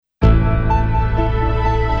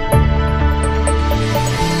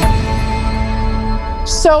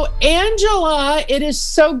So, Angela, it is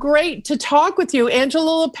so great to talk with you.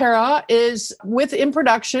 Angela LaPera is with In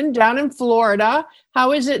Production down in Florida.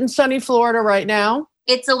 How is it in sunny Florida right now?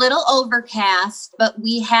 It's a little overcast, but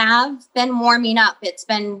we have been warming up. It's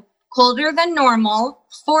been colder than normal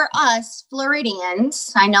for us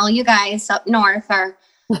Floridians. I know you guys up north are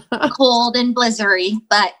cold and blizzary,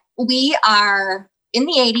 but we are in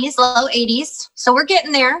the 80s, low 80s. So we're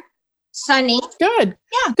getting there. Sunny. Good.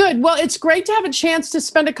 Yeah. Good. Well, it's great to have a chance to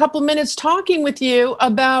spend a couple minutes talking with you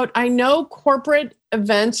about, I know corporate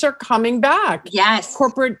events are coming back. Yes.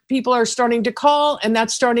 Corporate people are starting to call, and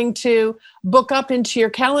that's starting to book up into your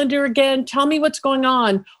calendar again. Tell me what's going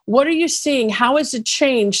on. What are you seeing? How has it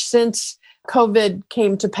changed since COVID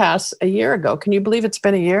came to pass a year ago? Can you believe it's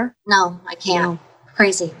been a year? No, I can't. No.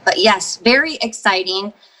 Crazy. But yes, very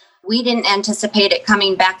exciting. We didn't anticipate it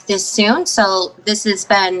coming back this soon. So this has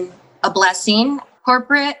been a blessing.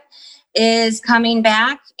 Corporate is coming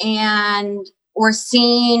back, and we're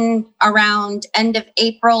seeing around end of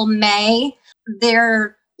April, May,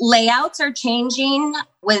 their layouts are changing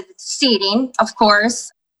with seating, of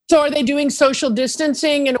course. So are they doing social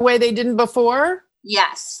distancing in a way they didn't before?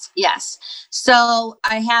 Yes. So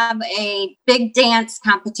I have a big dance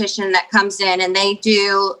competition that comes in, and they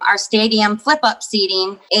do our stadium flip-up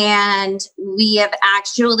seating. And we have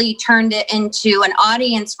actually turned it into an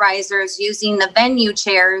audience risers using the venue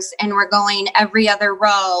chairs, and we're going every other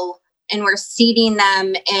row, and we're seating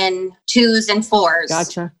them in 2s and 4s.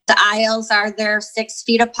 Gotcha. The aisles are there 6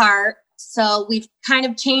 feet apart. So we've kind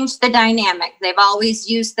of changed the dynamic. They've always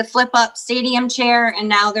used the flip up stadium chair, and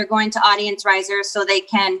now they're going to audience risers so they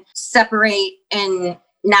can separate and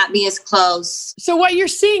not be as close. So what you're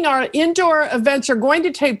seeing are indoor events are going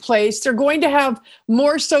to take place. They're going to have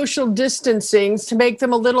more social distancing to make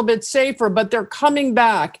them a little bit safer, but they're coming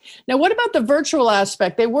back. Now, what about the virtual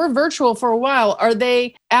aspect? They were virtual for a while. Are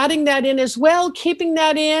they adding that in as well, keeping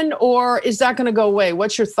that in, or is that going to go away?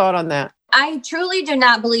 What's your thought on that? I truly do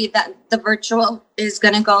not believe that the virtual is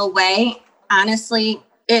going to go away. Honestly,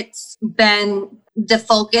 it's been the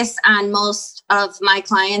focus on most of my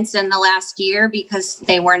clients in the last year because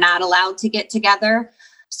they were not allowed to get together.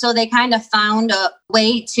 So they kind of found a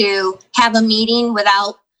way to have a meeting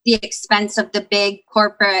without the expense of the big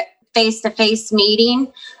corporate face-to-face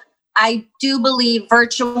meeting. I do believe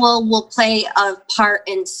virtual will play a part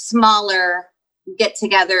in smaller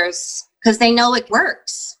get-togethers because they know it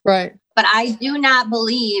works. Right. But I do not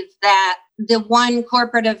believe that the one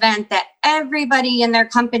corporate event that everybody in their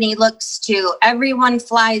company looks to, everyone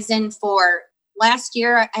flies in for. Last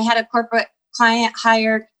year, I had a corporate client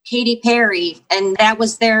hire Katy Perry, and that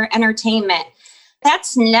was their entertainment.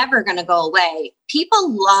 That's never going to go away. People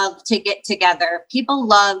love to get together. People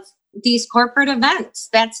love these corporate events.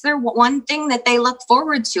 That's their one thing that they look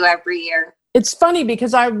forward to every year. It's funny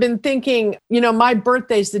because I've been thinking, my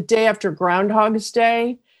birthday's the day after Groundhog's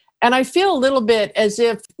Day. And I feel a little bit as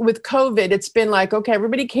if with COVID, it's been like, okay,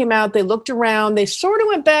 everybody came out, they looked around, they sort of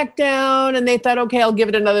went back down and they thought, okay, I'll give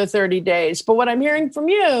it another 30 days. But what I'm hearing from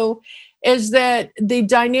you is that the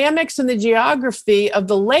dynamics and the geography of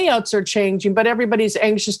the layouts are changing, but everybody's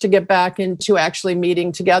anxious to get back into actually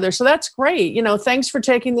meeting together. So that's great. Thanks for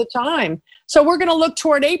taking the time. So we're going to look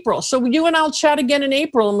toward April. So you and I'll chat again in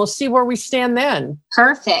April and we'll see where we stand then.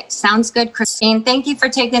 Perfect. Sounds good, Christine. Thank you for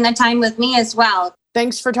taking the time with me as well.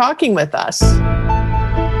 Thanks for talking with us.